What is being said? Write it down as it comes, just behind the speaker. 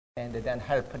and then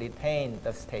help retain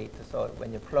the state. So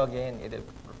when you plug in, it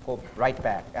will go right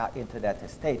back into that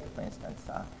state, for instance.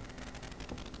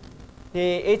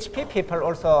 The HP people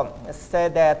also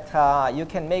said that you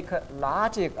can make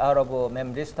logic out of a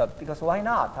memristor, because why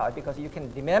not? Because you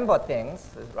can remember things,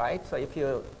 right? So if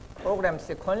you program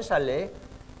sequentially,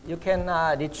 you can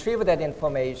retrieve that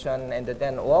information and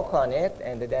then work on it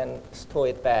and then store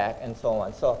it back and so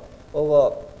on. So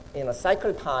over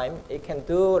cycle time, it can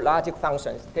do logic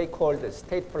functions. They call it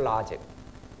stateful logic.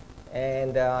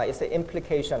 And it's an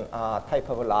implication type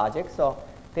of logic. So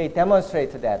they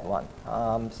demonstrated that one.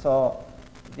 So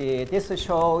this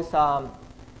shows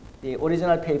the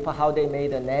original paper, how they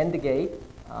made a NAND gate.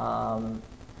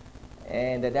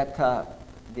 And that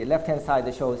the left-hand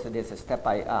side shows this step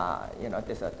by,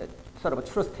 this sort of a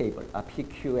truth table,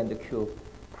 PQ and the Q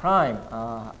prime.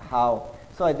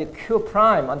 So the Q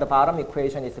prime on the bottom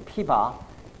equation is P bar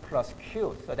plus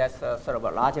Q. So that's sort of a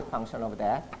logic function of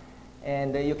that.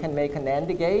 And you can make a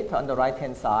NAND gate on the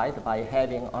right-hand side by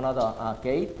having another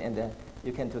gate, and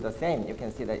you can do the same. You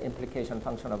can see the implication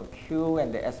function of Q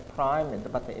and the S prime,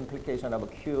 but the implication of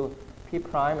Q P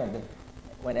prime, and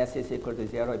when S is equal to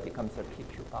 0, it becomes a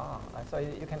PQ bar. So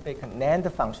you can make a NAND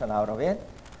function out of it.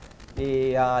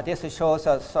 This shows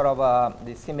a sort of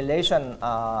the simulation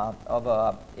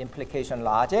of implication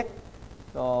logic.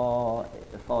 So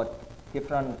for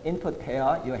different input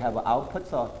pair, you have output.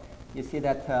 So you see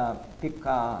that big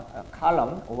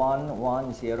column, 1,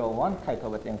 1, 0, 1 type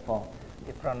of a thing for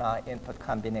different input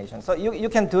combinations. So you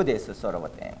can do this sort of a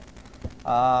thing.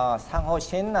 Sang Ho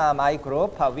Shin, my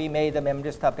group, we made a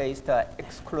memristor-based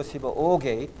exclusive OR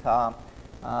gate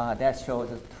that shows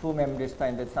 2 memristor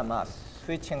and some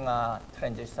switching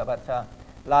transistor. But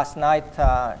last night,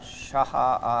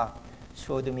 Shah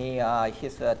showed me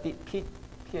his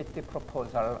PhD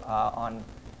proposal on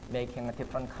making a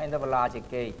different kind of logic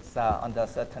gates under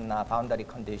certain boundary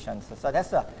conditions. So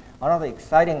that's another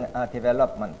exciting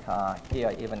development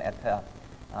here, even at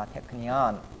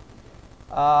Technion.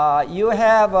 You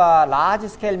have a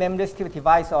large-scale memristive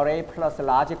device array plus a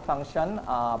logic function,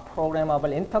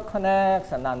 programmable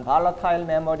interconnects, a non-volatile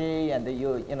memory, and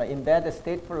you embed the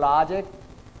stateful logic.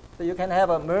 So you can have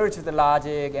a merged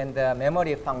logic and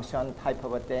memory function type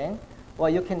of a thing. Or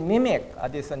you can mimic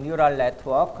this neural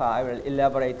network I will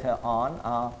elaborate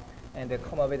on, and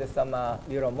come up with some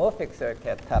neuromorphic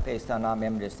circuit based on a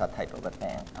memristor type of a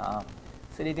thing.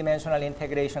 Three-dimensional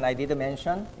integration I did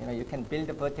mention. You can build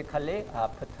vertically,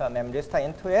 put a memristor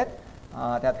into it.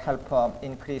 That help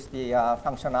increase the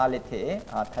functionality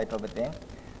type of a thing.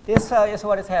 This is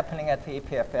what is happening at the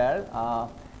EPFL.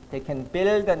 They can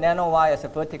build the nanowires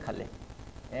vertically.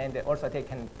 And also they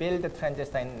can build the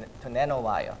transistor into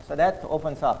nanowire. So that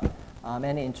opens up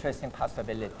many interesting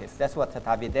possibilities. That's what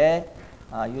Davide,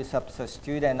 USAP's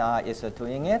student, is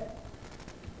doing it.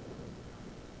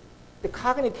 The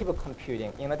cognitive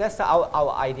computing, that's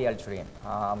our ideal dream.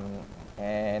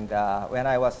 And when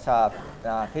I was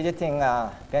visiting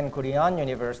Ben Gurion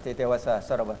University, there was a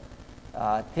sort of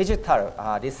a digital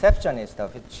receptionist,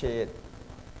 which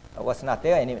was not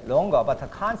there any longer. But the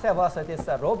concept was that this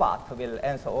robot will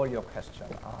answer all your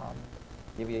questions,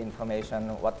 give you information,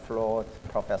 what floor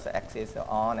Professor X is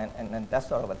on, and that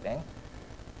sort of a thing.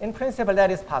 In principle,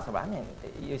 that is possible. I mean,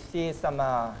 you see some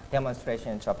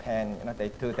demonstration in Japan, they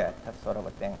do that sort of a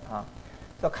thing.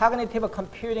 So cognitive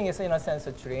computing is, in a sense,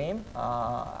 a dream.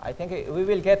 I think we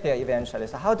will get there eventually.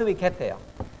 So how do we get there?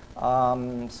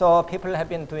 So people have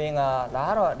been doing a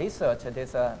lot of research.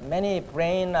 There's many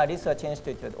brain research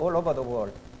institutes all over the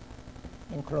world,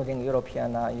 including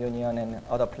European Union and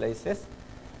other places.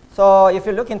 So if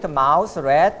you look into mouse,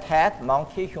 rat, cat,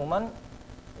 monkey, human,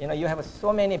 you have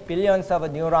so many billions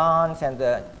of neurons and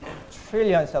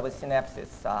trillions of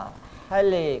synapses,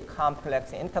 highly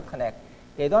complex interconnect.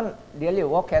 They don't really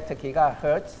work at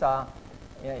gigahertz.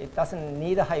 It doesn't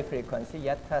need a high frequency,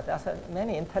 yet there's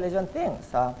many intelligent things.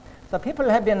 So people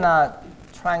have been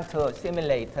trying to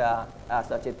simulate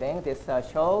such a thing. This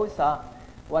shows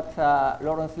what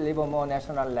Lawrence Livermore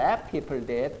National Lab people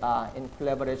did in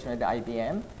collaboration with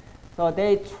IBM. So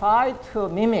they tried to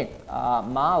mimic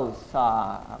mouse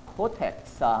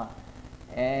cortex,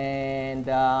 and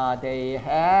they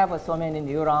have so many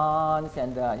neurons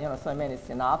and so many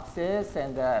synapses,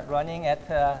 and running at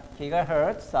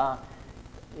gigahertz.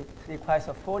 It requires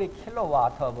a 40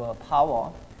 kilowatt of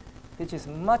power, which is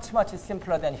much, much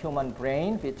simpler than human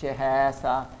brain, which has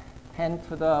 10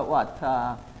 to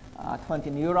the 20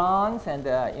 neurons, and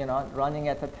running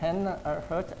at 10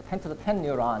 hertz, 10 to the 10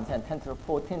 neurons, and 10 to the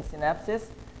 14 synapses,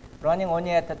 running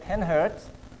only at 10 hertz,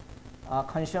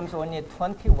 consumes only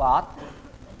 20 watt,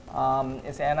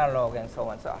 It's analog and so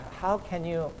on. So how can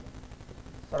you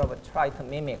sort of try to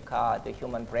mimic the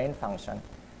human brain function?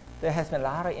 There has been a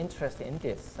lot of interest in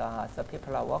this, so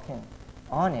people are working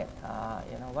on it.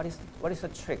 What is the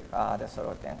trick, that sort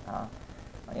of thing,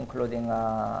 including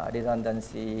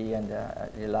redundancy and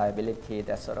reliability,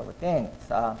 that sort of thing.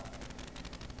 So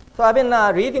I've been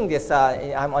reading this.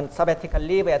 I'm on sabbatical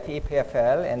leave at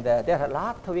EPFL, and there are a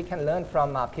lot we can learn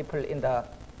from people in the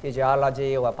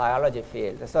physiology or biology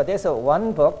field. So there's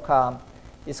one book.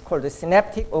 It's called The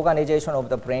Synaptic Organization of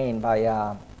the Brain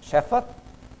by Shepard.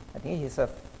 I think he's a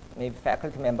maybe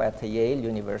faculty member at Yale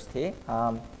University.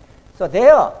 So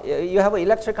there you have an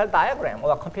electrical diagram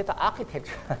or a computer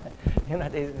architecture.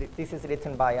 This is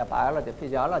written by a biologist,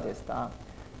 physiologist.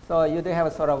 So you do have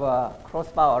a sort of a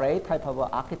crossbar array type of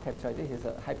architecture. This is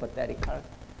a hypothetical.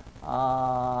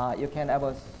 You can have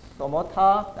a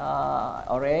somata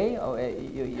array.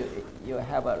 You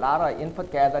have a lot of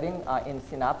input gathering in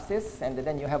synapses, and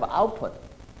then you have output,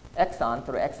 axon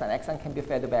through axon. Axon can be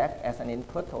fed back as an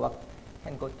input or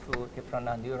can go to different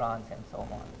neurons and so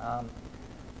on.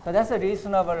 So that's a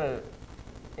reasonable,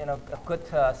 a good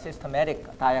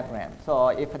systematic diagram. So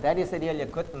if that is really a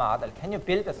good model, can you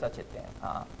build such a thing?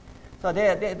 So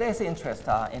there's interest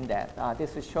in that.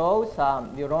 This shows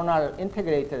neuronal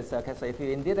integrators. Okay, so if you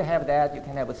indeed have that, you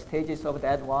can have stages of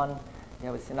that one.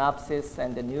 You have a synapses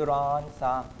and the neurons.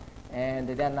 And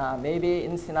then maybe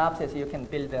in synapses, you can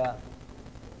build a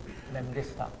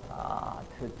memristor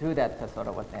to do that sort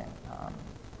of a thing.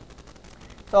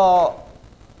 So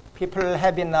people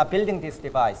have been building this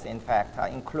device, in fact,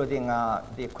 including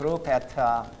the group at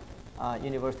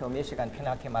University of Michigan,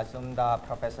 Pinaki Mazumda,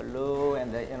 Professor Liu,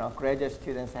 and graduate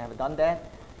students have done that.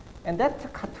 And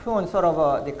that cartoon, sort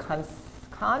of the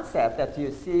concept that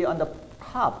you see on the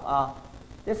top,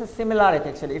 there's a similarity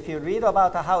actually. If you read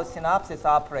about how synapses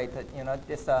operate,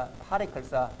 these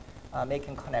particles are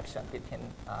making connection between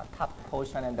top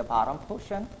portion and the bottom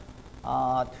portion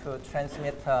to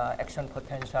transmit action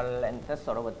potential and that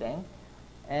sort of a thing.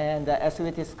 And as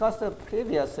we discussed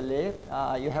previously,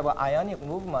 you have an ionic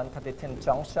movement between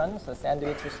junctions, a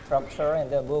sandwich structure, and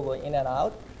they move in and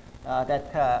out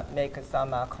that make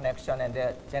some connection and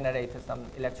generate some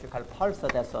electrical pulse,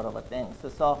 that sort of a thing.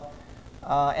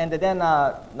 And then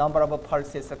number of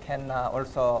pulses can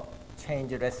also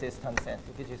change resistance,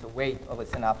 which is the weight of a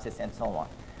synapses and so on.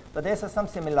 So there's some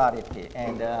similarity,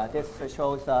 and this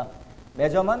shows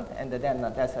measurement, and then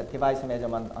that's a device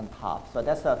measurement on top. So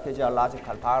that's a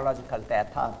physiological, biological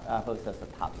data versus the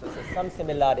top. So there's some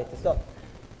similarity. So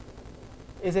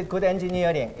is it good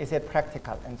engineering? Is it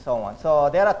practical? And so on. So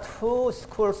there are two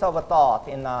schools of thought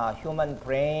in human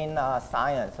brain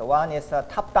science. One is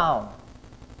top-down,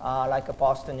 like a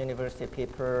Boston University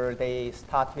people. They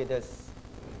start with this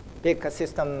big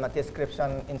system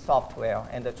description in software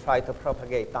and try to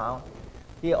propagate down.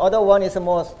 The other one is a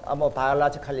more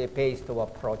biologically based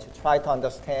approach. Try to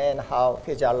understand how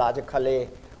physiologically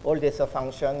all these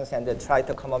functions and try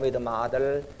to come up with a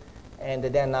model, and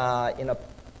then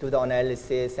do the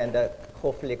analysis and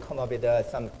hopefully come up with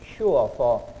some cure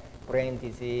for brain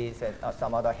disease and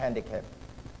some other handicap.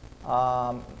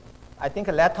 I think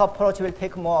a latter approach will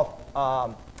take more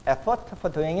effort for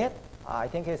doing it. I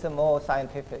think it's more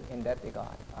scientific in that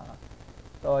regard.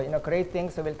 So great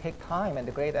things will take time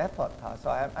and great effort. So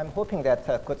I'm hoping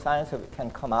that good science can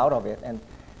come out of it, and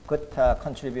good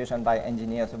contribution by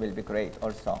engineers will be great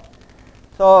also.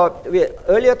 So we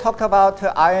earlier talked about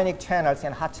ionic channels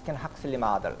in Hodgkin-Huxley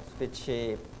models, which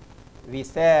we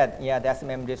said, yeah, that's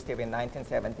Memristive in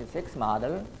 1976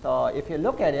 model. So if you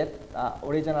look at it,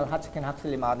 original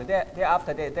Hodgkin-Huxley model,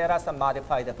 thereafter there are some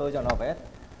modified version of it.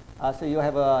 So you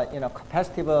have a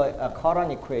capacitive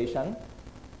current equation,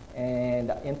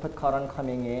 and input current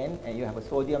coming in, and you have a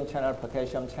sodium channel,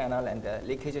 potassium channel, and a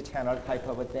leakage channel type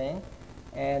of a thing.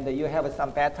 And you have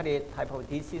some battery type of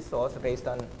DC source based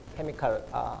on chemical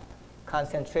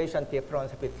concentration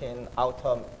difference between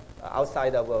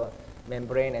outside of a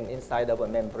membrane and inside of a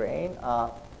membrane.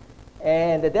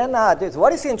 And then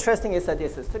what is interesting is that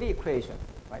there's three equations,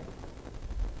 right?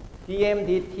 dm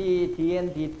dt, dn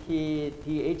dt,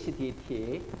 dh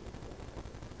dt.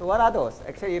 So what are those?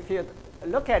 Actually, if you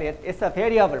look at it, it's a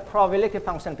variable probability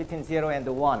function between 0 and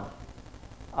 1.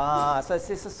 So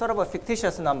this is sort of a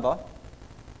fictitious number.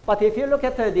 But if you look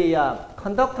at the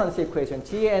conductance equation,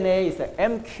 GNA is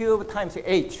m cubed times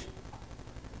h.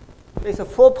 It's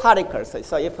 4 particles.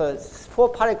 So if 4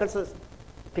 particles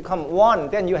become 1,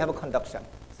 then you have a conduction.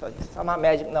 So somehow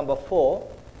magic number 4.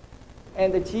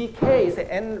 And the GK is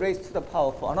n raised to the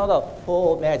power 4, another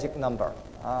 4 magic number.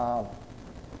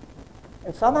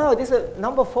 And somehow this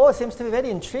number 4 seems to be very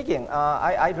intriguing.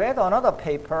 I read another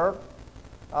paper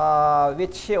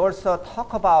which also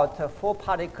talk about 4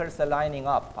 particles lining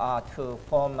up to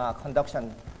form a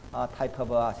conduction type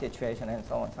of situation and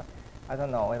so on. So I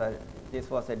don't know whether this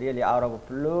was really out of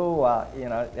blue, you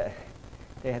know,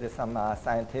 they had some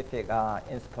scientific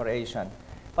inspiration.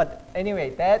 But anyway,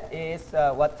 that is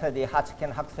what the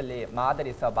Hodgkin-Huxley model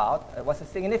is about. It was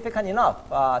significant enough.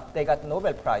 They got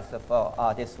Nobel Prize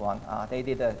for this one. They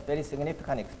did a very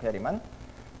significant experiment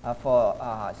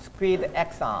for squid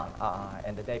axon,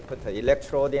 and they put the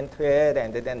electrode into it,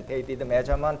 and then they did the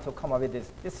measurement to come up with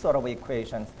this sort of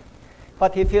equations.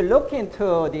 But if you look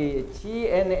into the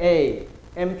GNA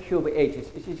m cube h,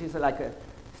 which is like a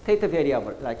state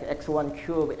variable, like x1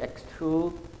 cube,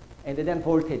 x2, and then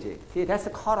voltage. See, that's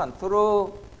the current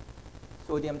through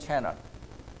sodium channel.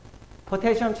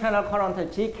 Potassium channel current,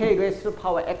 gk raised to the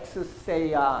power x,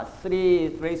 say 3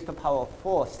 raised to the power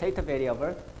 4 state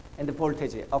variable, and the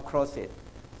voltage across it.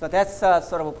 So that's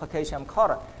sort of a potassium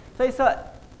current. So it's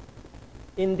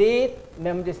indeed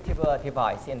memristive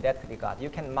device in that regard. You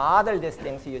can model these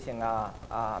things using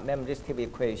memristive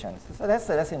equations. So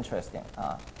that's interesting.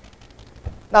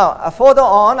 Now, further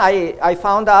on, I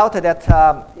found out that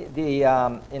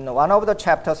in one of the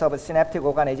chapters of synaptic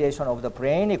organization of the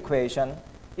brain equation,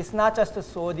 it's not just the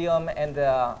sodium and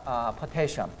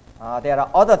potassium. There are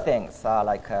other things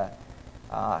like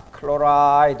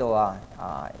chloride or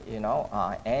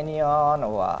anion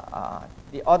or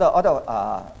the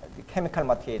other chemical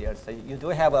materials. So you do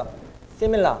have a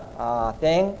similar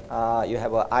thing. You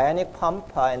have an ionic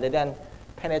pump and then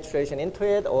penetration into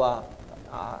it or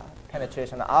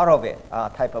penetration out of it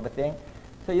type of a thing.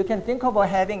 So you can think about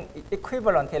having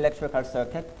equivalent electrical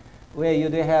circuit where you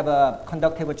do have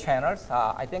conductive channels.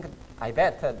 I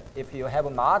bet that if you have a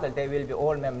model, they will be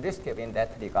all memristive in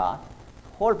that regard,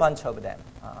 whole bunch of them.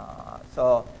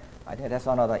 So I think that's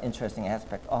another interesting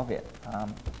aspect of it.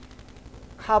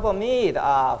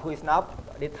 Carbamide, who is now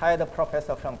retired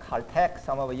professor from Caltech,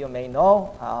 some of you may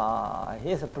know,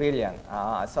 he's brilliant.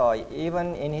 So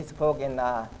even in his book in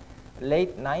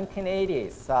late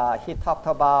 1980s, he talked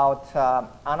about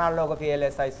analog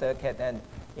VLSI circuit and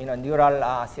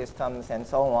neural systems and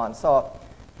so on. So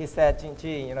he said,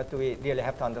 gee, do we really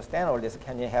have to understand all this?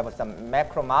 Can you have some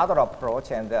macro model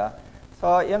approach? And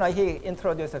so he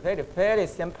introduced a very, very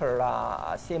simple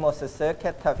CMOS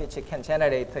circuit which can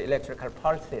generate electrical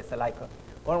pulses, like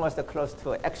almost close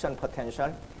to action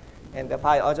potential. And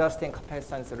by adjusting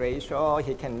capacitance ratio,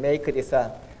 he can make this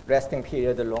resting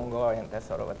period longer and that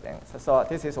sort of a thing. So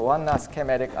this is one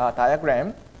schematic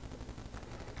diagram.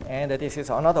 And this is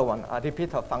another one, a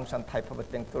repeater function type of a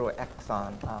thing through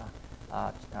axon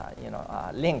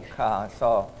link.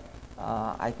 So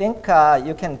I think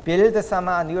you can build some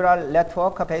neural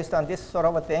network based on this sort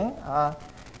of a thing.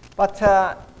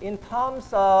 But in terms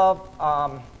of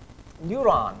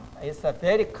neuron, it's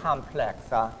very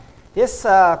complex. This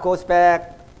goes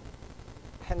back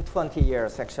 10, 20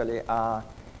 years, actually.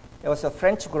 It was a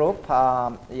French group,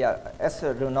 S.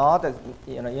 Renaud,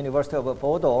 University of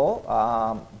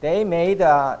Bordeaux. They made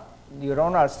a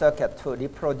neuronal circuit to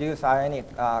reproduce ionic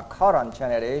current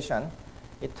generation.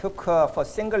 It took, for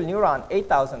single neuron,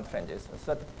 8,000 transistors.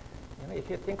 So if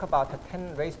you think about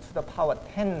 10 raised to the power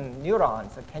 10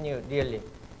 neurons, can you really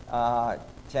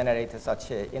generate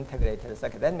such an integrated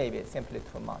circuit? That may be simply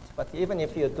too much. But even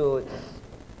if you do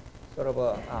sort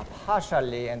of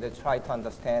partially and try to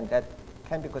understand, that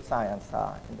can be good science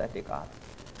in that regard.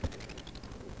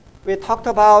 We talked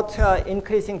about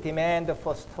increasing demand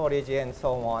for storage and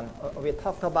so on. We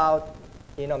talked about,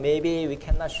 maybe we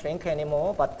cannot shrink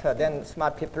anymore, but then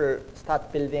smart people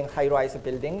start building high-rise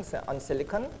buildings on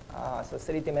silicon, so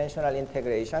three-dimensional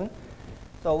integration.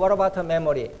 So what about the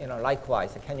memory?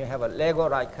 Likewise, can you have a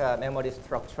Lego-like memory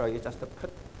structure? You just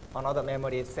put another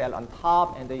memory cell on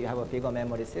top, and then you have a bigger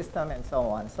memory system, and so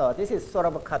on. So this is sort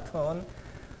of a cartoon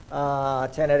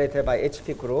generated by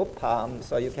HP Group.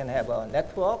 So you can have a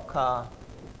network,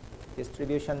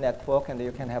 distribution network, and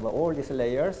you can have all these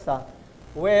layers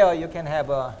where you can have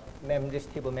a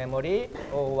memristive memory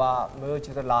or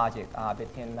merged logic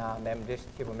between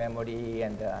memristive memory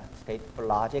and stateful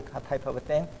logic type of a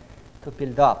thing to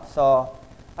build up. So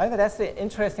I think that's an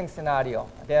interesting scenario.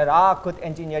 There are good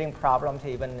engineering problems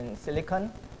even in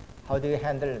silicon. How do you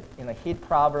handle heat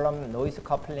problem, noise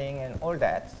coupling, and all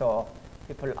that? So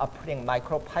people are putting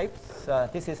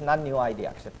micropipes. This is not new idea,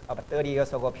 actually. About 30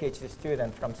 years ago, a PhD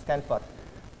student from Stanford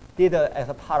did, as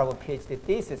a part of a PhD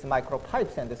thesis,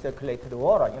 micropipes and circulated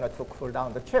water, to cool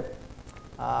down the chip.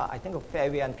 I think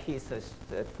Fabian Peace,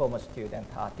 the former student,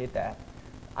 did that.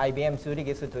 IBM Zurich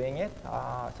is doing it.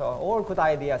 So all good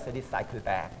ideas recycle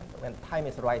back. And when time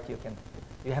is right,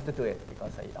 you have to do it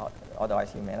because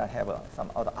otherwise you may not have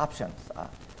some other options.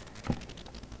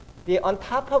 On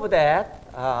top of that,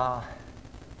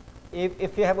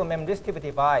 if you have a memristive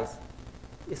device,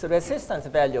 its resistance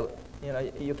value,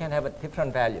 you can have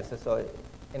different values. So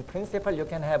in principle, you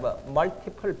can have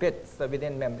multiple bits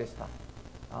within memristor.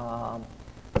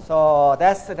 So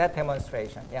that's that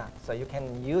demonstration. Yeah. So you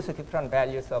can use different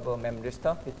values of a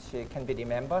memristor, which can be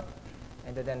remembered,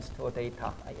 and then store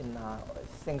data in a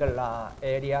single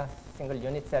area, single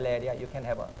unit cell area. You can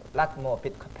have a lot more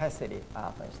bit capacity,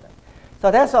 for instance.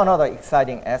 So that's another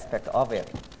exciting aspect of it.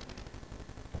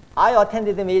 I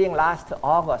attended the meeting last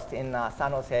August in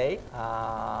San Jose.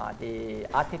 The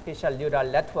artificial neural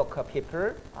network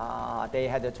people, they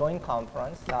had a joint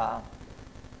conference.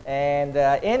 And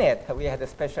in it, we had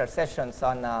special sessions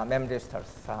on memristors.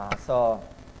 So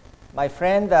my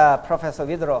friend, Professor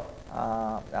Widrow,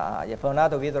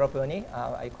 Bernardo Widrow Buni,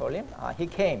 I call him, he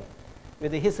came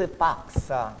with his box.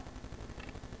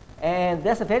 And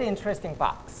that's a very interesting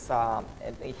box.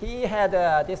 He had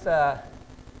this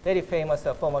very famous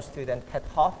former student, Ted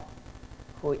Hoff,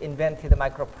 who invented the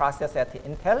microprocessor at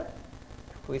Intel,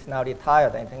 who is now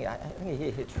retired. I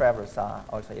think he travels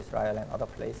also Israel and other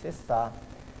places.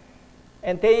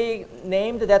 And they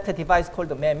named that device called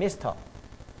the Memristor,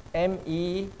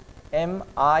 Memristor.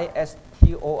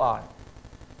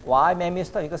 Why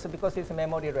Memristor? Because it's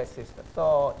memory resistant.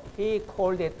 So he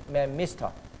called it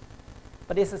Memristor.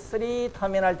 But it's a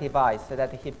 3-terminal device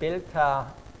that he built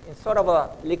in sort of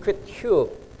a liquid tube.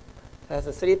 It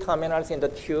has 3 terminals in the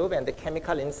tube and the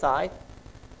chemical inside.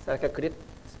 It's like a grid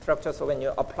structure, so when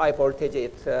you apply voltage,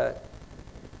 it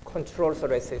controls the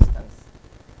resistance.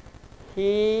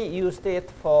 He used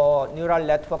it for neural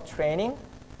network training,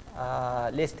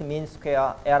 least mean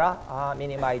square error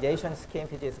minimization scheme,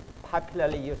 which is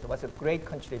popularly used. It was a great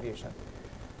contribution.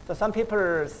 So some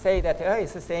people say that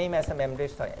it's the same as a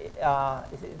memristor.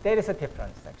 There is a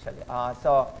difference, actually.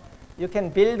 So you can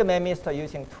build a memristor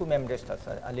using 2 memristors.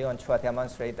 Leon Chua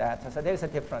demonstrated that. So there is a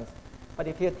difference. But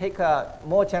if you take a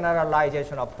more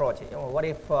generalization approach, what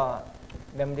if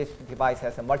memristor device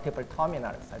has multiple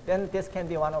terminals? Then this can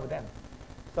be one of them.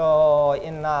 So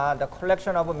in the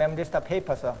collection of memristor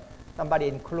papers, somebody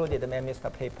included the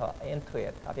memristor paper into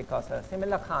it because a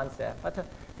similar concept. But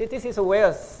this is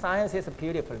where science is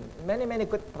beautiful. Many, many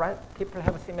good bright people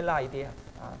have similar ideas.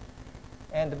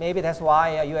 And maybe that's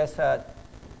why U.S.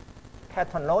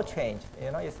 patent law changed.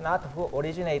 It's not who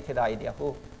originated the idea,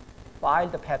 who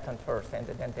filed the patent first, and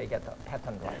then they get the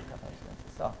patent right, for instance.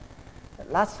 So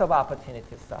lots of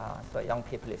opportunities for young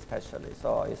people especially.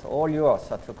 So it's all yours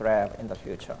to grab in the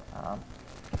future.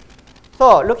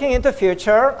 So looking into the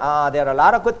future, there are a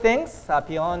lot of good things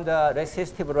beyond the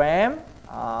resistive RAM.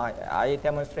 I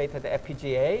demonstrated the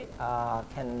FPGA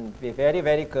can be very,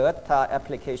 very good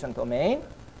application domain.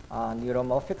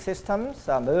 Neuromorphic systems,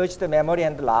 merged memory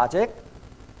and logic,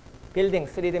 building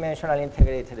 3-dimensional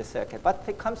integrated circuit. But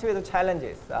it comes with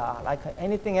challenges, like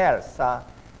anything else.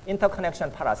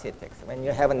 Interconnection parasitics. When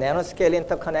you have a nanoscale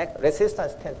interconnect,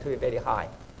 resistance tends to be very high.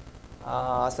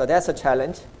 So that's a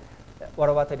challenge. What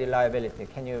about the reliability?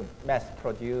 Can you mass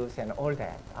produce and all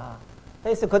that?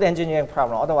 It's a good engineering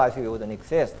problem, otherwise we wouldn't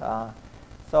exist.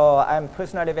 So I'm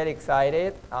personally very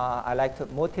excited. I like to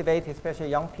motivate especially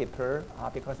young people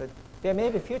because there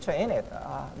may be future in it,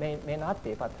 may not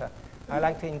be, but I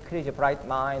like to encourage a bright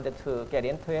mind to get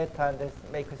into it and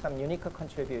make some unique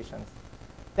contributions.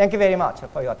 Thank you very much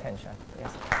for your attention.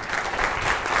 Yes.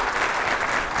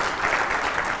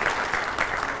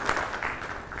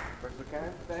 Professor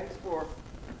Kang, thanks for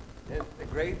a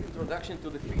great introduction to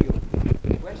the field.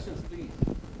 Questions, please.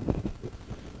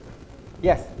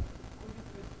 Yes.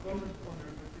 Comment on the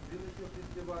reversibility of this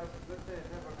device. Let's say I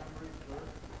have a memristor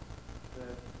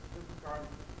that doesn't current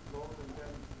flows, and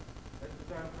then as the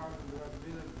time comes and there are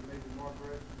ability to make more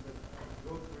operations that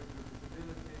go through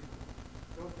reversibility,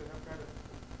 those that have kind of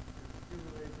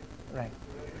accumulated. Right.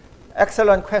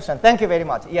 Excellent question. Thank you very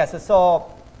much. Yes.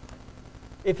 So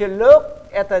if you look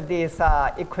at this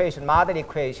equation, model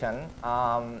equation,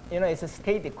 it's a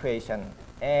state equation.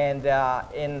 And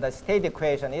in the state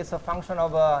equation, it's a function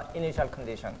of initial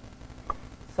condition.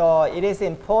 So it is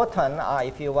important,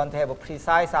 if you want to have a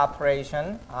precise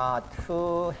operation,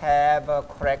 to have a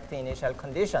correct initial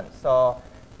condition. So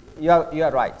you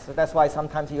are right. So that's why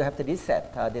sometimes you have to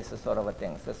reset this sort of a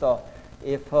thing. So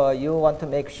if you want to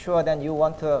make sure, then you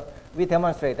want to, we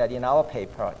demonstrate that in our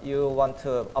paper, you want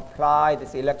to apply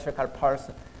this electrical pulse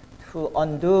to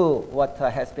undo what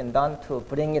has been done to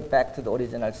bring it back to the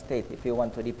original state if you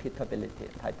want to repeatability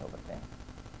type of a thing.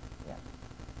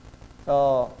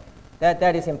 So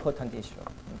that is important issue.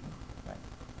 Right.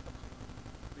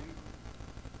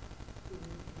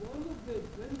 One of the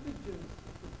advantages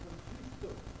of a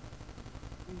transistor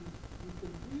is you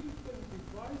can build some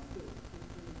devices that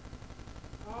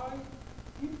have high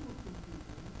input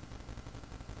computing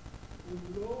and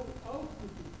low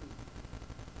output computing,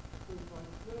 or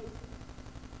vice versa.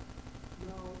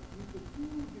 Now, with a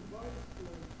two device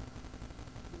like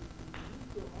the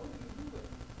transistor, how do you do that?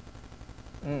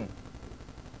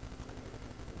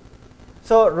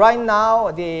 So right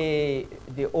now, the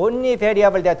only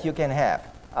variable that you can have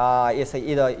is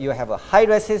either you have a high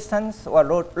resistance or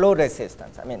low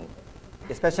resistance. I mean,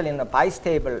 especially in a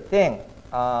bistable thing.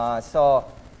 So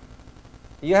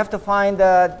you have to find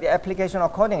the application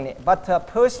accordingly. But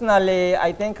personally,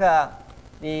 I think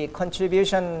the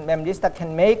contribution Memristor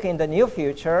can make in the near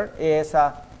future is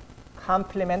a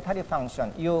complementary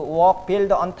function. You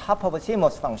build on top of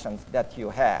CMOS functions that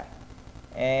you have.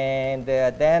 And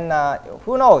then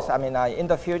who knows? I mean, in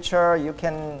the future, you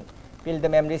can build the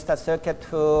Memristor circuit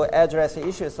to address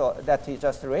issues that you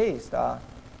just raised.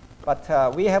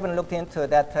 But we haven't looked into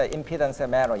that impedance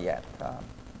matter yet.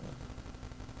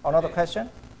 Another question?